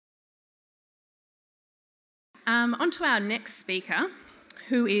On to our next speaker,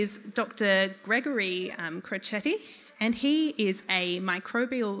 who is Dr. Gregory Crocetti, and he is a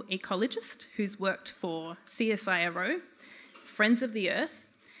microbial ecologist who's worked for CSIRO, Friends of the Earth,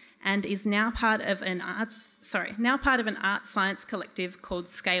 and is now part of an art science collective called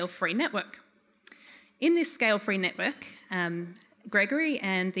Scale Free Network. In this Scale Free Network, Gregory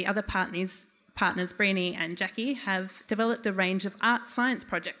and the other partners Briony and Jacqui, have developed a range of art science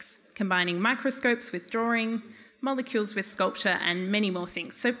projects, combining microscopes with drawing, molecules with sculpture, and many more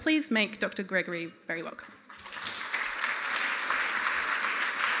things. So please make Dr. Gregory very welcome.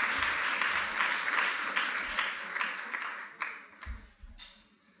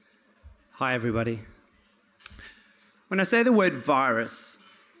 Hi, everybody. When I say the word virus,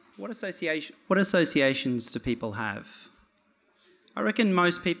 what associations do people have? I reckon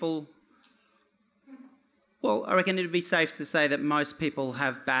most people... Well, I reckon it would be safe to say that most people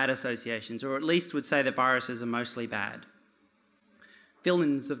have bad associations, or at least would say that viruses are mostly bad.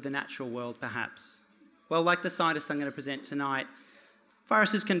 Villains of the natural world, perhaps. Well, like the scientist I'm going to present tonight,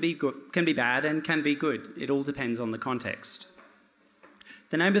 viruses can be bad and can be good. It all depends on the context.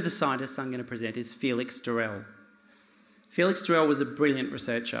 The name of the scientist I'm going to present is Felix Durrell. Felix Durrell was a brilliant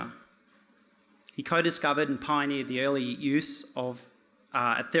researcher. He co-discovered and pioneered the early use of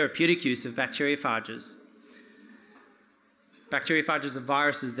therapeutic use of bacteriophages. Bacteriophages are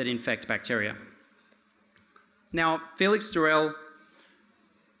viruses that infect bacteria. Now, Felix Durrell,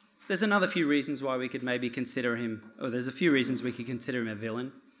 there's another few reasons why we could maybe consider him, or there's a few reasons we could consider him a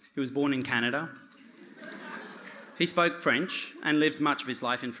villain. He was born in Canada. He spoke French and lived much of his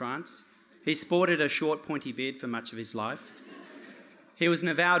life in France. He sported a short, pointy beard for much of his life. He was an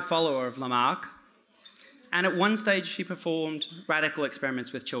avowed follower of Lamarck. And at one stage, he performed radical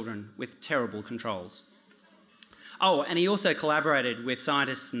experiments with children with terrible controls. Oh, and he also collaborated with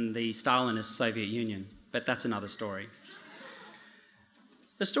scientists in the Stalinist Soviet Union, but that's another story.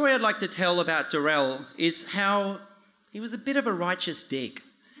 The story I'd like to tell about Durrell is how he was a bit of a righteous dick.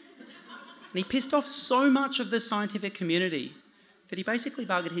 And he pissed off so much of the scientific community that he basically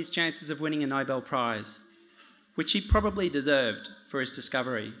buggered his chances of winning a Nobel Prize, which he probably deserved for his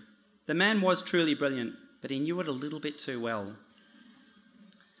discovery. The man was truly brilliant, but he knew it a little bit too well.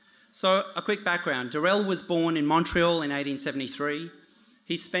 So, a quick background. Durrell was born in Montreal in 1873.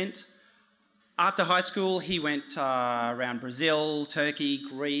 After high school, he went around Brazil, Turkey,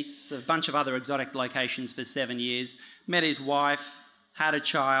 Greece, a bunch of other exotic locations for 7 years, met his wife, had a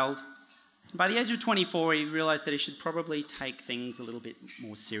child. By the age of 24, he realised that he should probably take things a little bit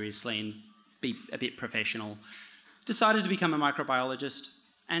more seriously and be a bit professional. Decided to become a microbiologist,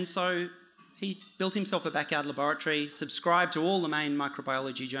 and so he built himself a backyard laboratory, subscribed to all the main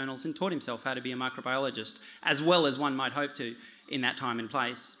microbiology journals, and taught himself how to be a microbiologist, as well as one might hope to in that time and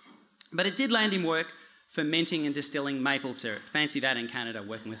place. But it did land him work fermenting and distilling maple syrup. Fancy that in Canada,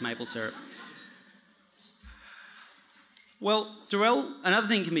 working with maple syrup. Well, Durrell, another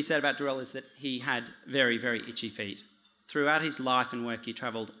thing can be said about Durrell is that he had very, very itchy feet. Throughout his life and work, he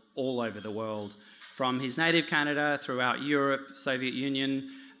travelled all over the world, from his native Canada, throughout Europe, Soviet Union,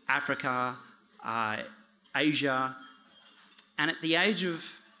 Africa, Asia, and at the age of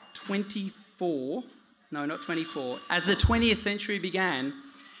 24, as the 20th century began,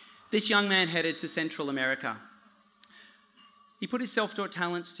 this young man headed to Central America. He put his self-taught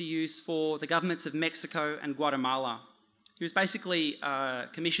talents to use for the governments of Mexico and Guatemala. He was basically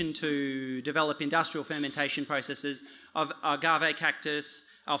commissioned to develop industrial fermentation processes of agave cactus,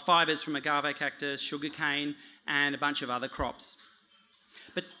 fibres from agave cactus, sugarcane, and a bunch of other crops.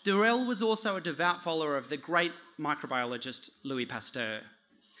 But Durrell was also a devout follower of the great microbiologist Louis Pasteur.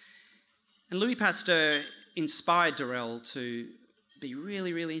 And Louis Pasteur inspired Durrell to be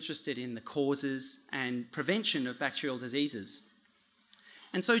really, really interested in the causes and prevention of bacterial diseases.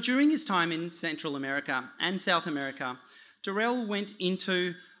 And so during his time in Central America and South America, Durrell went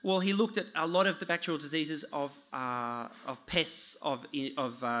into, well, he looked at a lot of the bacterial diseases of pests of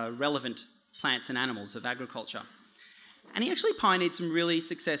relevant plants and animals, of agriculture. And he actually pioneered some really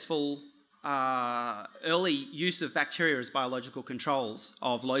successful early use of bacteria as biological controls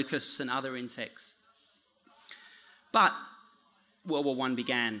of locusts and other insects. But World War I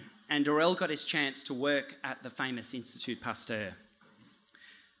began, and Durrell got his chance to work at the famous Institut Pasteur.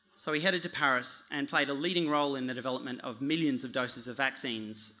 So he headed to Paris and played a leading role in the development of millions of doses of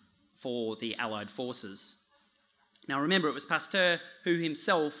vaccines for the Allied forces. Now remember, it was Pasteur who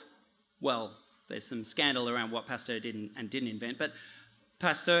himself, well, there's some scandal around what Pasteur did and didn't invent, but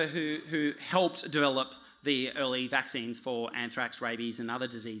Pasteur who helped develop the early vaccines for anthrax, rabies and other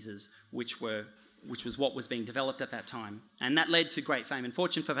diseases, which was what was being developed at that time. And that led to great fame and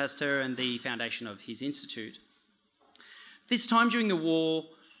fortune for Pasteur and the foundation of his institute. this time during the war,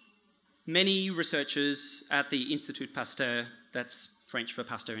 many researchers at the Institut Pasteur, that's French for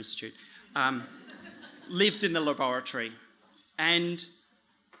Pasteur Institute, lived in the laboratory, and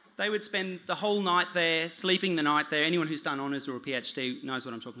they would spend the whole night there, sleeping the night there. Anyone who's done honours or a PhD knows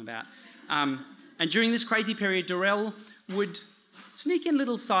what I'm talking about. And during this crazy period, Durrell would sneak in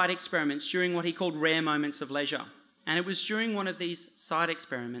little side experiments during what he called rare moments of leisure. And it was during one of these side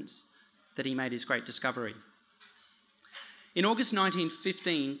experiments that he made his great discovery. In August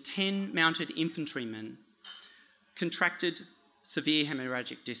 1915, 10 mounted infantrymen contracted severe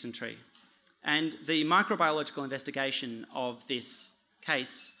hemorrhagic dysentery. And the microbiological investigation of this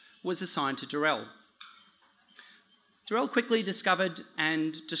case was assigned to Durrell. Durrell quickly discovered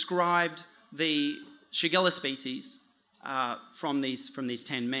and described the Shigella species from these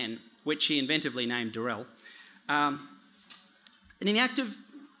 10 men, which he inventively named Durrell. And in the act of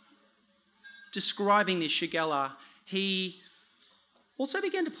describing this Shigella, he also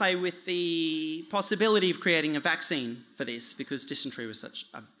began to play with the possibility of creating a vaccine for this, because dysentery was such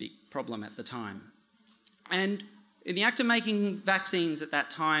a big problem at the time. And in the act of making vaccines at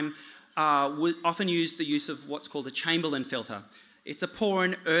that time, often used the use of what's called a Chamberlain filter. It's a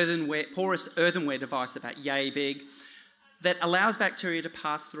porous earthenware device about yay big that allows bacteria to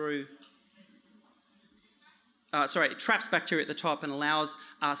pass through. It traps bacteria at the top and allows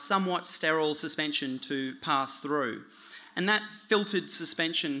somewhat sterile suspension to pass through. And that filtered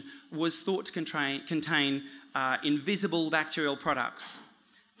suspension was thought to contain invisible bacterial products.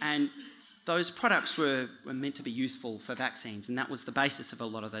 And those products were meant to be useful for vaccines, and that was the basis of a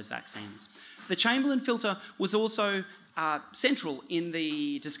lot of those vaccines. The Chamberlain filter was also central in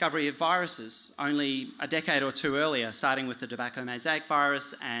the discovery of viruses only a decade or two earlier, starting with the tobacco mosaic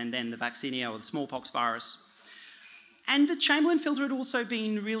virus and then the vaccinia, or the smallpox virus. And the Chamberlain filter had also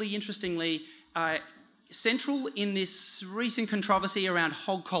been really interestingly central in this recent controversy around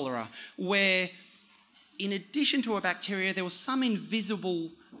hog cholera, where in addition to a bacteria, there was some invisible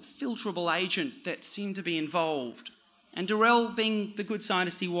filtrable agent that seemed to be involved. And Durrell, being the good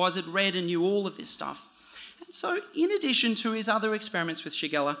scientist he was, had read and knew all of this stuff. And so, in addition to his other experiments with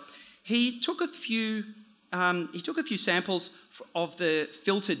Shigella, he took a few samples of the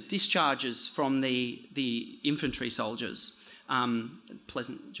filtered discharges from the infantry soldiers.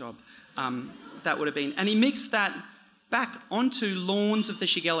 Pleasant job. That would have been. And he mixed that back onto lawns of the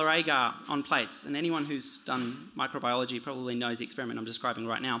Shigella agar on plates. And anyone who's done microbiology probably knows the experiment I'm describing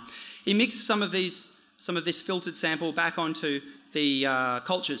right now. He mixed some of this filtered sample back onto the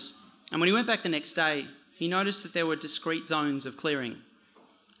cultures. And when he went back the next day, he noticed that there were discrete zones of clearing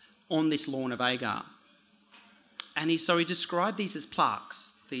on this lawn of agar. And so he described these as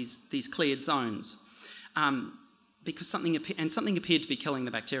plaques, these cleared zones, because something appeared to be killing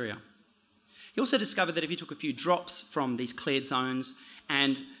the bacteria. He also discovered that if he took a few drops from these cleared zones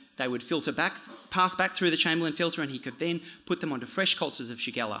and they would pass back through the Chamberlain filter, and he could then put them onto fresh cultures of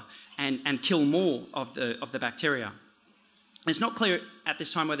Shigella and kill more of the bacteria. It's not clear at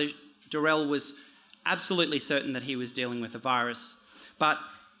this time whether Durrell was absolutely certain that he was dealing with a virus, but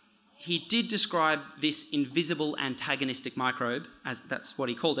he did describe this invisible antagonistic microbe, as that's what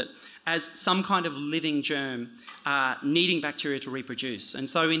he called it, as some kind of living germ needing bacteria to reproduce. And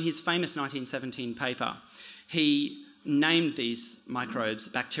so in his famous 1917 paper, he named these microbes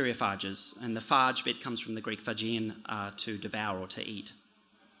bacteriophages, and the phage bit comes from the Greek phagein, to devour or to eat.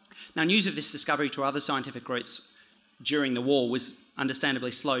 Now, news of this discovery to other scientific groups during the war was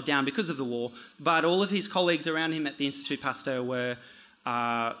understandably slowed down because of the war, but all of his colleagues around him at the Institut Pasteur were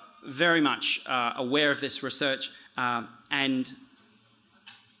very much aware of this research, and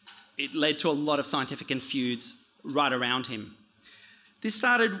it led to a lot of scientific feuds right around him.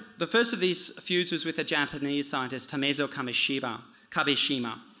 The first of these feuds was with a Japanese scientist, Tamezo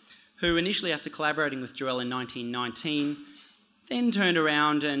Kabeshima, who initially, after collaborating with Durrell in 1919, then turned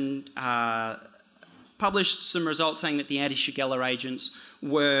around and published some results saying that the anti-Shigella agents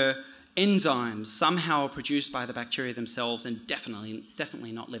were enzymes somehow produced by the bacteria themselves, and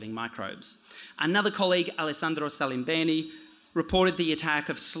definitely not living microbes. Another colleague, Alessandro Salimbeni, reported the attack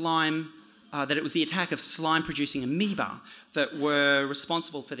of slime, that it was the attack of slime-producing amoeba that were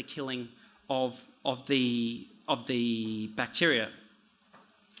responsible for the killing of the bacteria.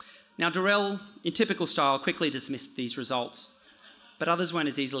 Now, Durrell, in typical style, quickly dismissed these results, but others weren't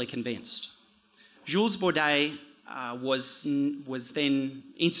as easily convinced. Jules Bordet was then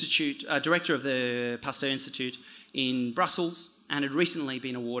director of the Pasteur Institute in Brussels, and had recently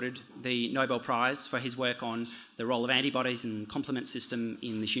been awarded the Nobel Prize for his work on the role of antibodies and complement system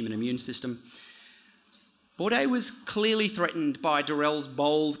in the human immune system. Bordet was clearly threatened by Durrell's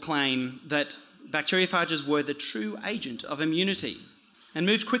bold claim that bacteriophages were the true agent of immunity and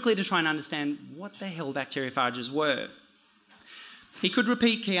moved quickly to try and understand what the hell bacteriophages were. He could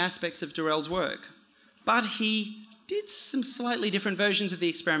repeat key aspects of Durrell's work, but he did some slightly different versions of the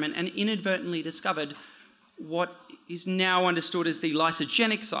experiment and inadvertently discovered what is now understood as the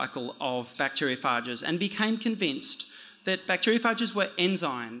lysogenic cycle of bacteriophages and became convinced that bacteriophages were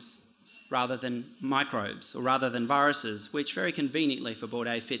enzymes rather than microbes or rather than viruses, which very conveniently for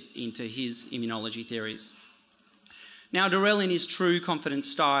Bourdet fit into his immunology theories. Now, Durrell, in his true confident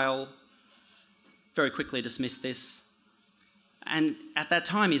style, very quickly dismissed this. And at that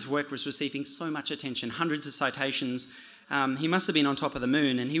time, his work was receiving so much attention, hundreds of citations. He must have been on top of the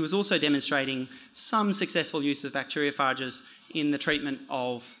moon, and he was also demonstrating some successful use of bacteriophages in the treatment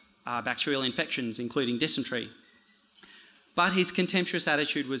of bacterial infections, including dysentery. But his contemptuous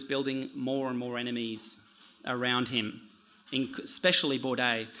attitude was building more and more enemies around him, especially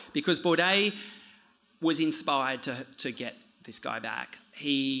Bourdet, because Bourdet was inspired to get this guy back.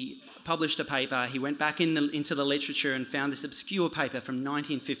 He published a paper, he went back into the literature and found this obscure paper from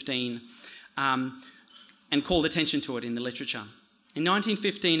 1915 and called attention to it in the literature. In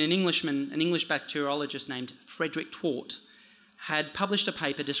 1915, an English bacteriologist named Frederick Twort had published a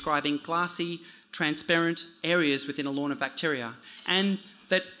paper describing glassy, transparent areas within a lawn of bacteria, and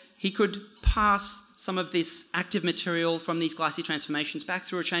that he could pass some of this active material from these glassy transformations back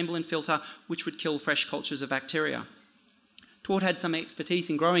through a Chamberlain filter, which would kill fresh cultures of bacteria. Twort had some expertise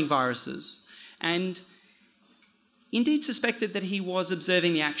in growing viruses, and indeed suspected that he was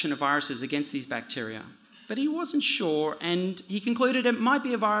observing the action of viruses against these bacteria. But he wasn't sure, and he concluded it might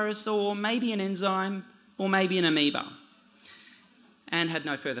be a virus, or maybe an enzyme, or maybe an amoeba, and had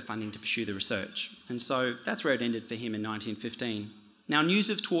no further funding to pursue the research. And so that's where it ended for him in 1915. Now, news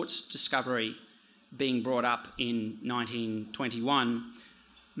of Twort's discovery being brought up in 1921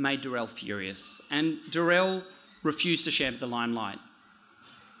 made Durrell furious, and Durrell refused to share the limelight.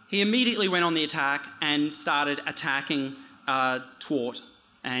 He immediately went on the attack and started attacking Twort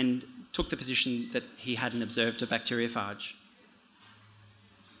and took the position that he hadn't observed a bacteriophage.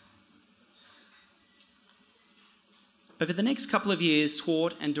 Over the next couple of years,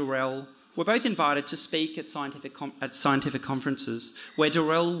 Twort and Durrell were both invited to speak at scientific conferences, where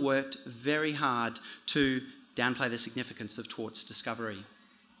Durrell worked very hard to downplay the significance of Twort's discovery.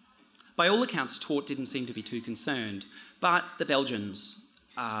 By all accounts, Twort didn't seem to be too concerned, but the Belgians,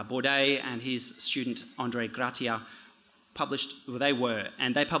 Bourdet and his student André Gratia, published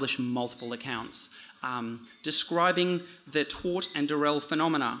multiple accounts describing the Twort and Durrell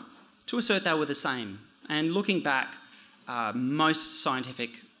phenomena to assert they were the same. And looking back, most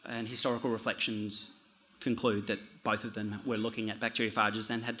scientific and historical reflections conclude that both of them were looking at bacteriophages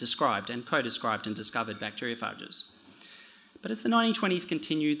and had described and co-described and discovered bacteriophages. But as the 1920s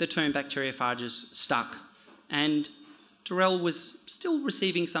continued, the term bacteriophages stuck, and Durrell was still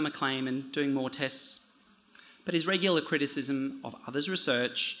receiving some acclaim and doing more tests, but his regular criticism of others'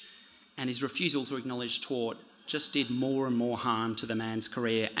 research and his refusal to acknowledge Twort just did more and more harm to the man's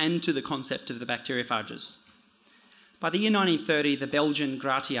career and to the concept of the bacteriophages. By the year 1930, the Belgian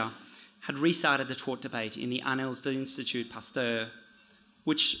Gratia had restarted the Twort debate in the Annales de l'Institut Pasteur,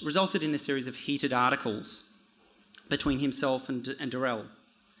 which resulted in a series of heated articles between himself and Durrell.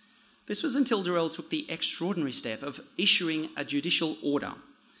 This was until Durrell took the extraordinary step of issuing a judicial order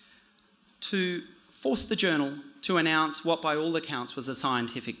to force the journal to announce what by all accounts was a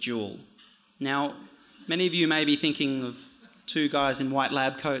scientific duel. Now, many of you may be thinking of two guys in white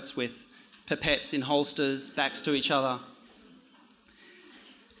lab coats with pipettes in holsters, backs to each other.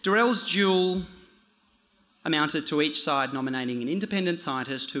 Durrell's duel amounted to each side nominating an independent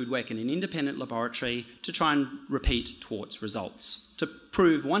scientist who would work in an independent laboratory to try and repeat Twort's results, to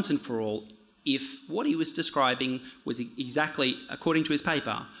prove once and for all if what he was describing was exactly, according to his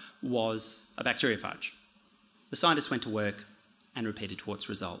paper, was a bacteriophage. The scientists went to work and repeated Twort's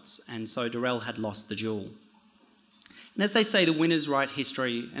results, and so Durrell had lost the duel. And as they say, the winners write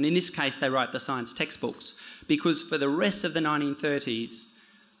history, and in this case they write the science textbooks, because for the rest of the 1930s,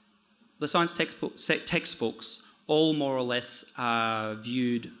 the science textbooks all more or less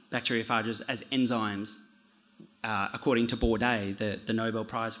viewed bacteriophages as enzymes, according to Bourdet, the Nobel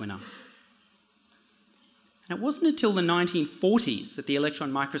Prize winner. And it wasn't until the 1940s that the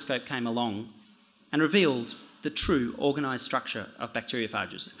electron microscope came along and revealed the true organised structure of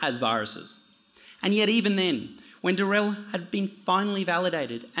bacteriophages as viruses. And yet even then, when Durrell had been finally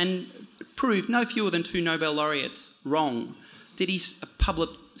validated and proved no fewer than 2 Nobel laureates wrong, did he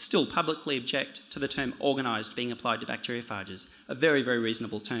still publicly object to the term organised being applied to bacteriophages, a very, very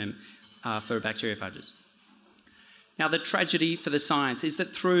reasonable term for bacteriophages. Now, the tragedy for the science is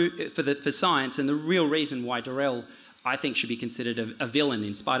that for science, and the real reason why Durrell, I think, should be considered a villain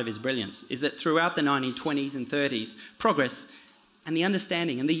in spite of his brilliance, is that throughout the 1920s and 30s, progress and the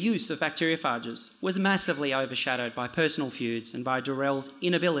understanding and the use of bacteriophages was massively overshadowed by personal feuds and by Durrell's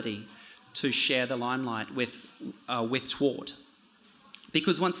inability to share the limelight with Twort.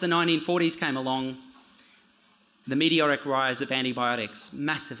 Because once the 1940s came along, the meteoric rise of antibiotics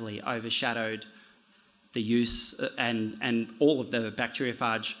massively overshadowed the use and all of the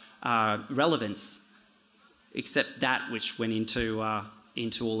bacteriophage relevance, except that which went into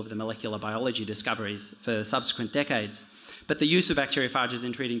all of the molecular biology discoveries for subsequent decades. But the use of bacteriophages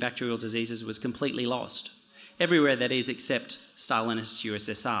in treating bacterial diseases was completely lost. Everywhere, that is, except Stalinist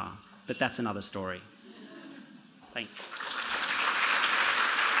USSR. But that's another story. Thanks.